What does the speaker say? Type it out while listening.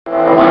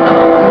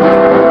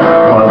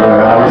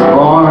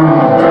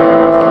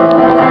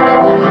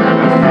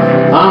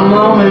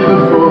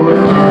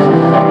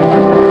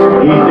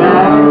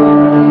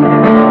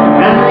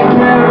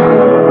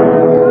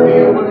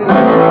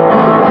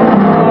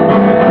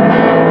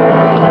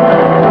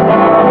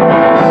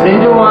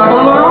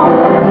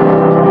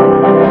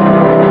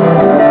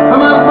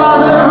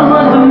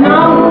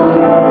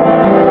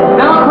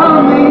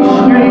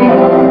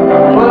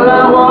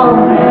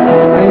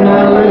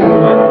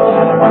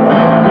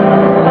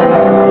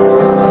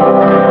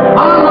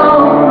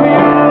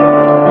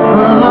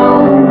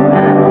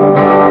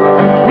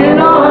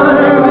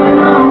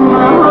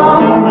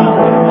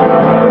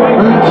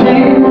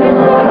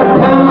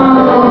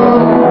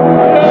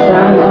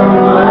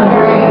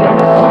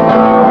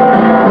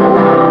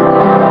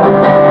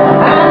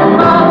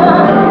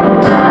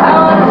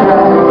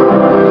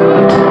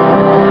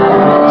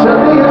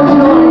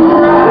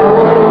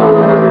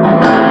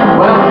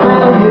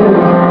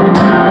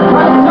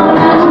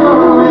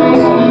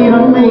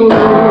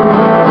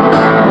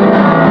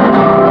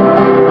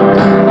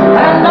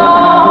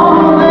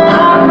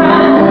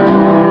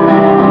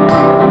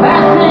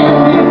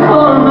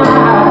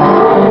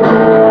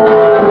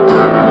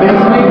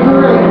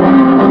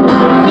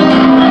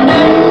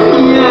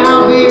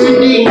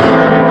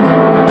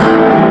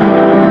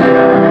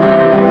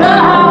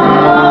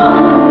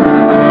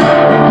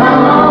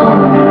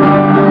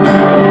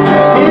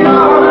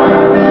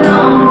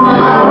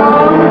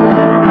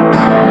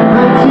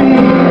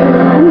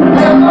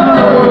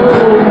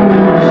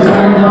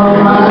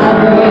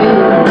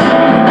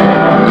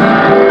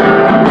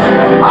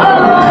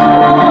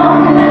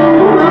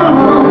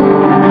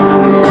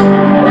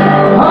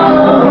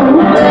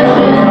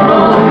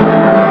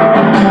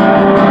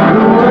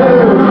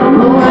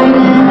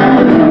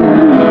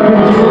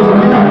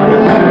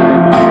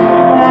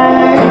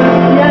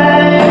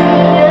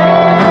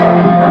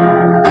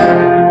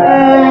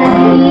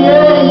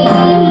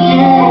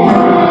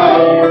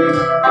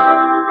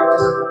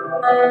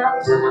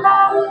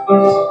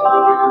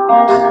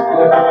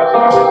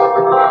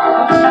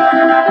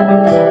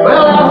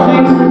Well, I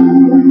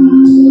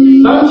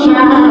see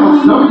sunshine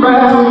on some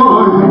bright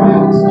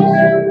morning,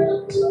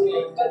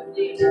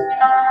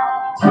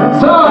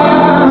 so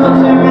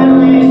I'll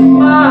timidly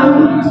smile,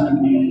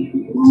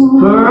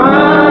 for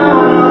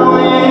I'm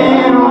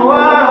in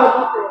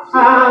what I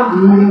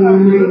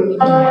believe.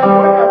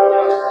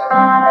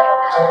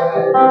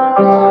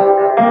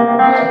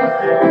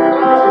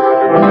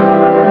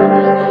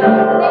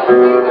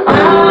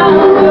 I'm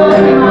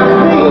looking my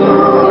feet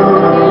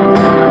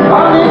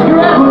on this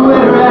gravel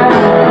where I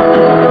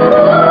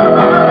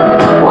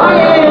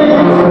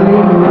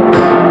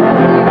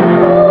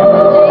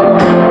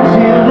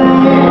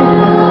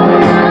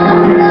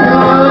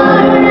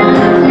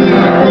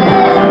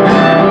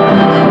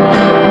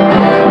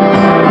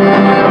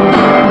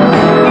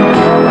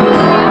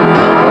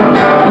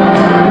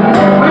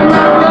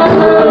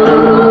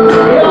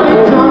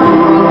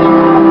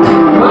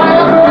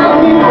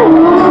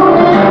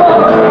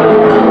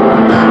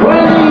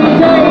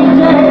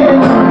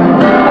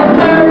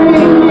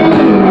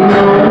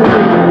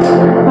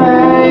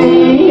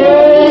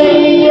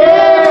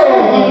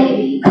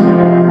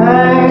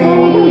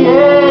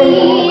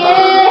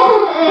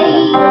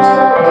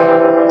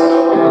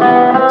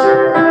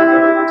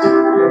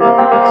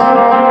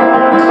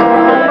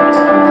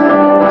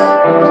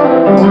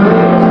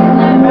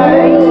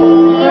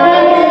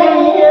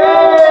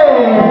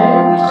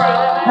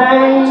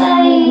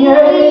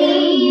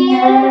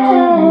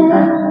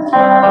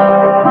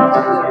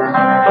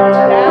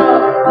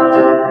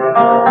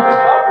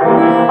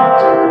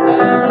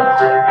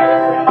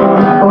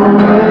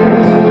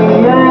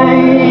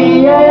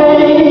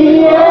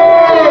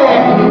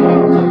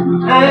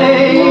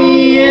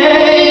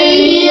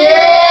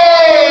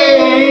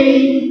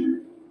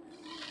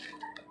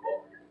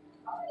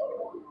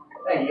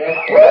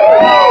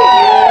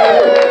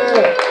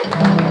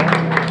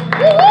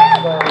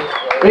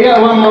We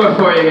got one more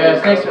for you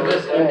guys. Thanks for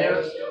listening to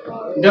us.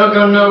 Don't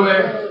go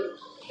nowhere.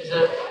 Is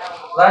it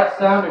light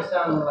sound or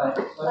sound and light?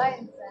 Light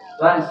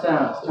and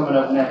sound is coming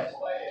up next.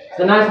 It's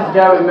the nicest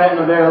guy we've met in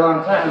a very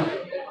long time.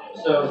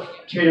 So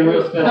treat him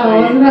real special. Oh,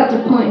 I was about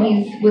to point.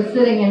 He was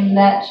sitting in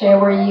that chair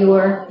where you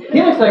were.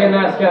 He looks like a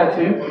nice guy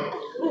too.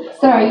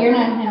 Sorry, you're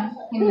not him.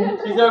 He's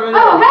over there.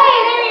 Oh, hey,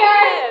 there you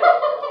are.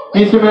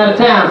 He's from out of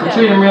town, so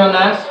treat him real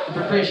nice.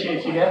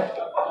 Appreciate you guys.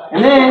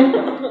 And then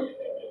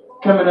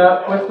coming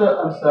up, I'm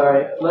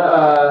sorry. I'm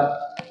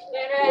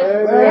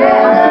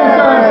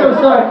so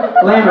sorry.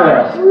 Land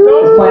Rest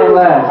is playing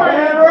last.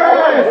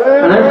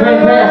 And they're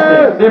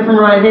fantastic. They're from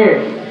right here.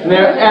 And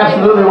they're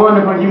absolutely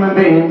wonderful human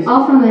beings.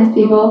 Also nice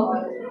people.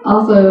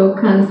 Also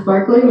kind of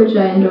sparkly, which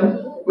I enjoy.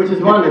 Which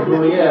is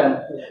wonderful,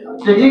 yeah.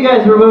 So if you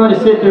guys were willing to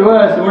sit through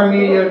us, and we're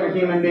mediocre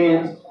human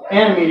beings,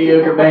 and a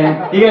mediocre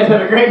band, you guys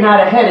have a great night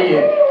ahead of you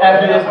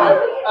after this one.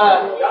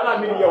 Y'all not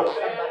mediocre.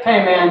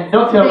 Hey man,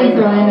 don't tell me.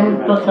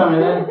 Don't tell me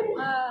that.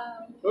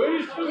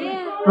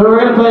 But we're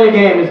gonna play a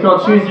game. It's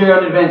called Choose Your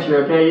Own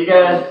Adventure. Okay, you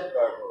guys.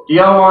 Do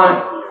y'all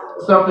want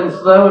something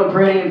slow and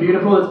pretty and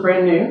beautiful that's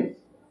brand new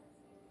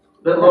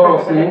that Laurel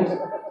sings,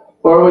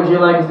 or would you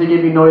like us to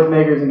give you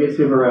noisemakers and get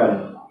super rowdy?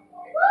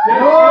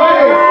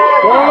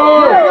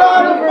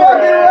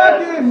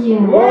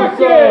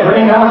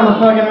 Bring on the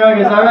fucking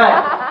ruckus. All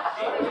right.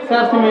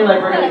 Sounds to me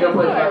like we're gonna go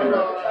play fucking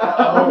ruckus.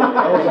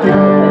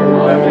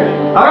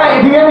 All right.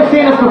 If you've ever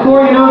seen us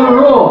before, you know the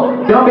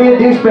rule. Don't be a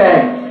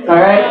douchebag. All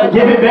right.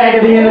 Give it back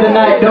at the end of the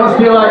night. Don't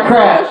steal our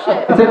crap.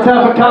 It's a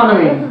tough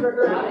economy.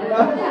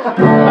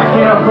 I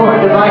can't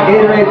afford to buy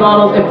Gatorade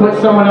bottles and put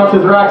someone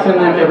else's rocks in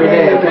them every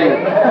day.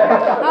 Okay.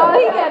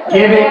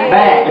 Give it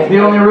back. It's the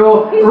only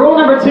rule. Rule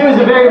number 2 is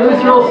a very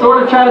loose rule.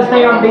 Sort of try to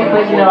stay on beat,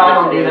 but you know I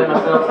don't do that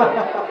myself.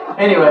 So.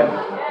 Anyway.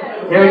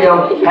 Here we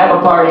go. Have a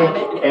party,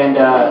 and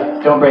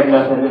don't break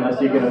nothing unless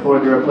you can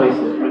afford to replace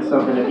it with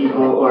something of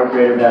equal or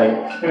greater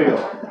value. Here we go.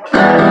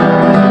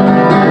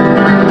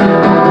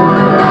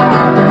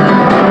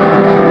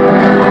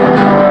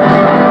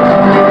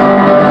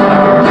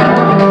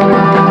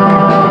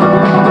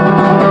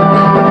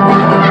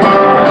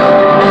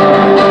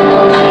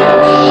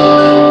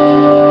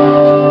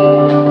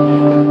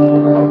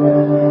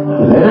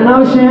 Let an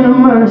ocean of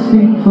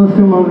mercy flow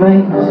through my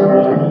veins.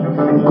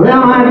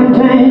 Ground like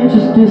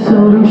contentious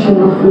dissolution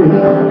of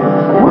faith.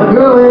 Wanna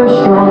grow ever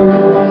stronger.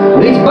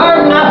 Each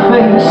burden I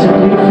face,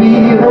 simply to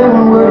feel that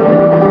we're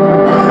working.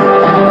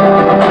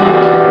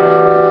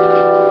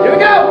 Here we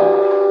go!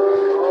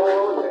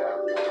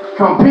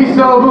 Come peace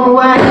over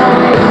way.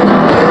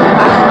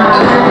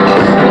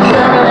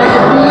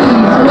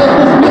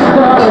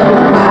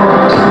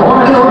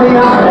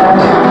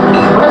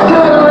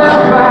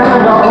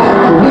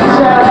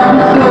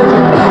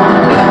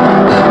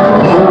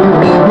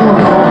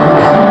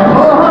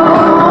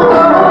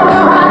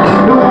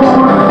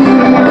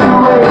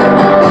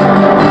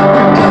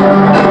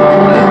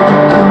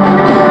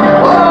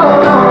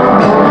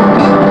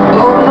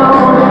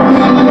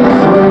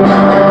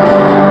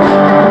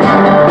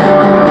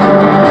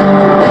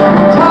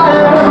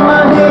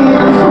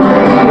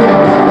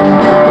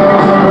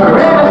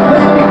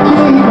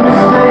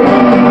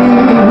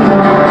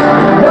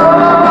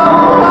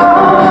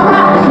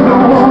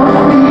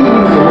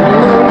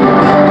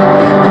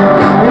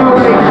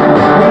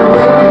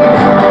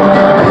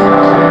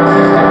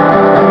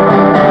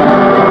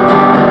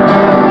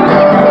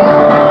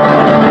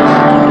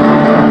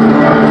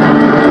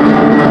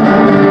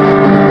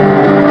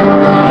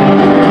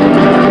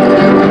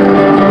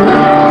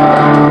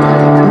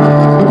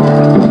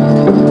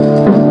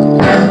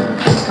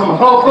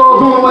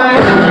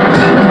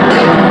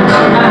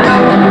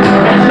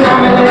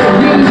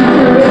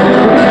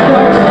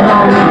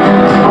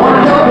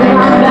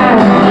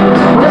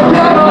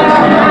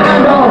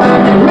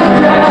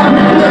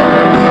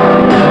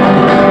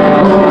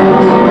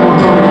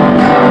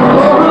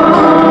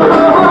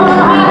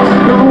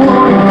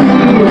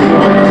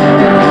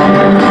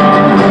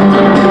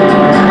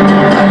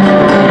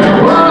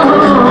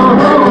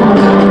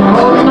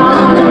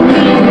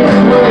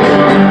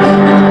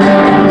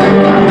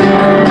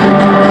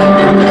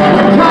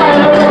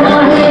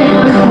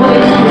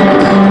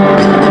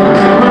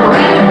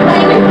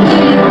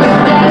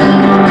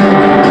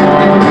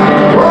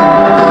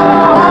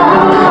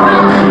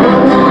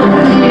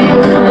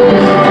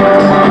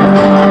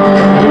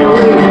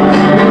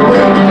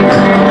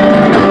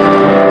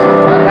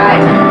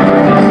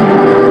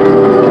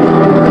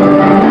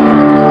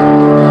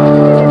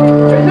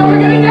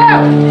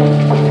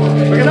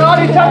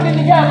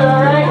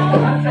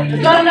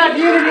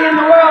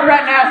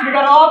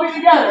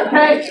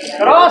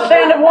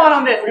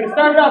 We're gonna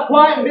start it off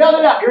quiet and build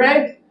it up. You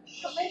ready?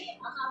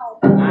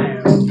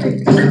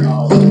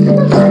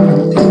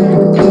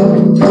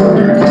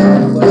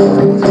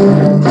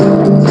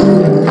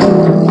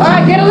 All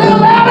right, get a little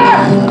louder.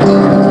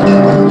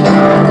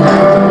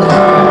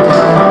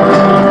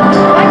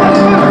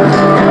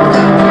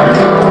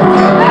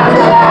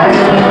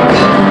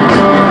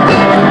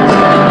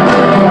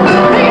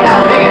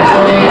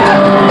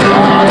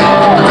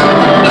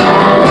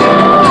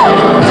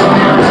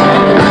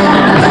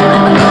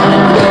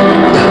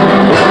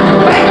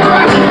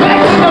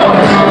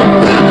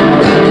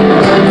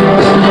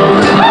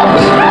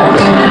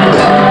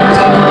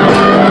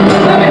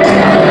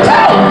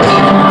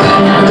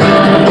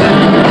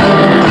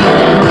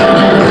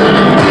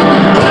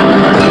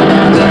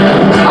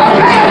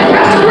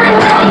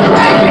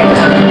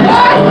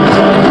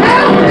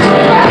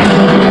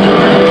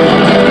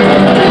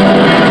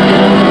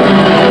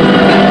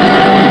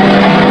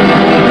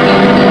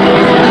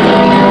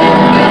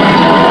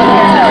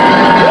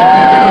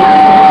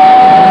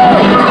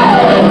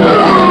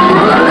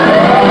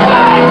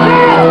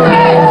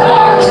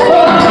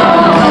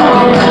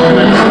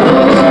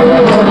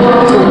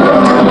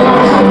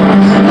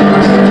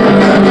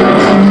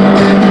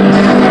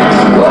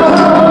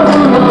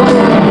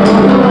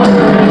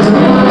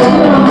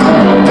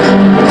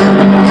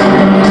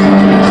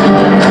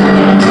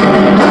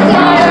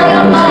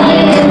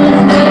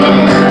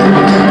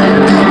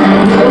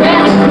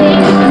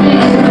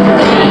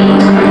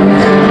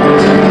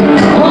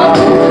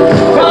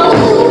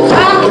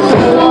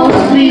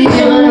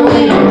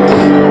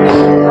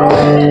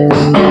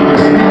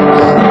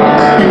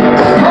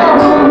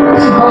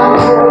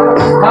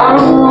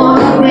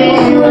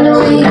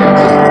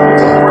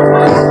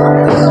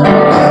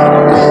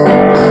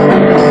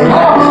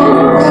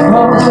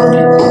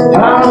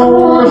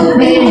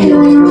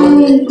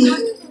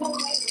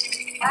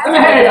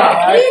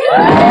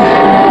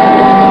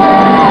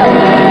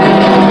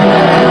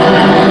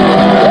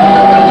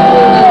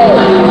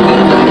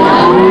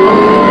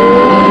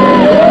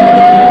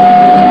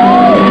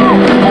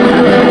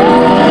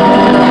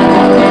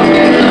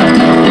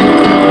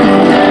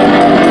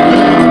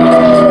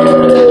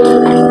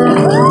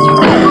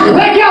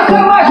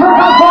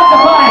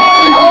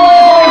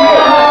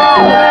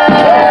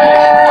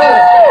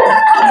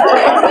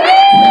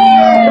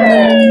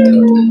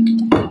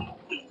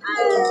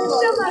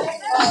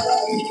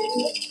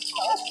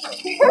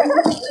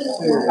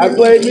 I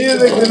played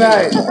music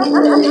tonight. No,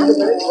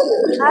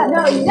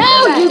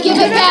 you give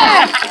it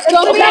back.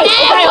 Don't be an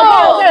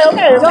asshole.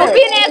 Don't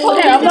be an asshole.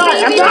 I'm not.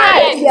 It's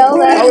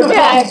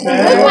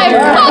like,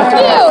 fuck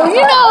you.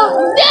 You know,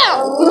 down.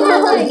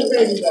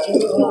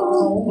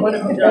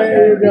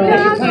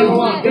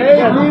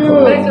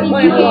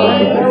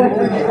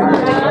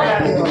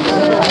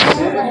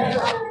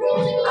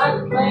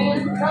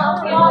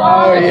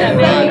 Oh, yeah.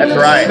 That's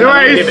right.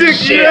 Right,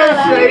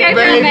 Shaking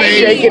baby.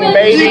 Shaking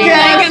baby.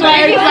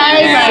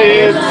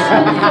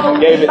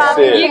 Gave it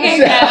sis. You gave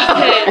that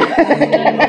shit.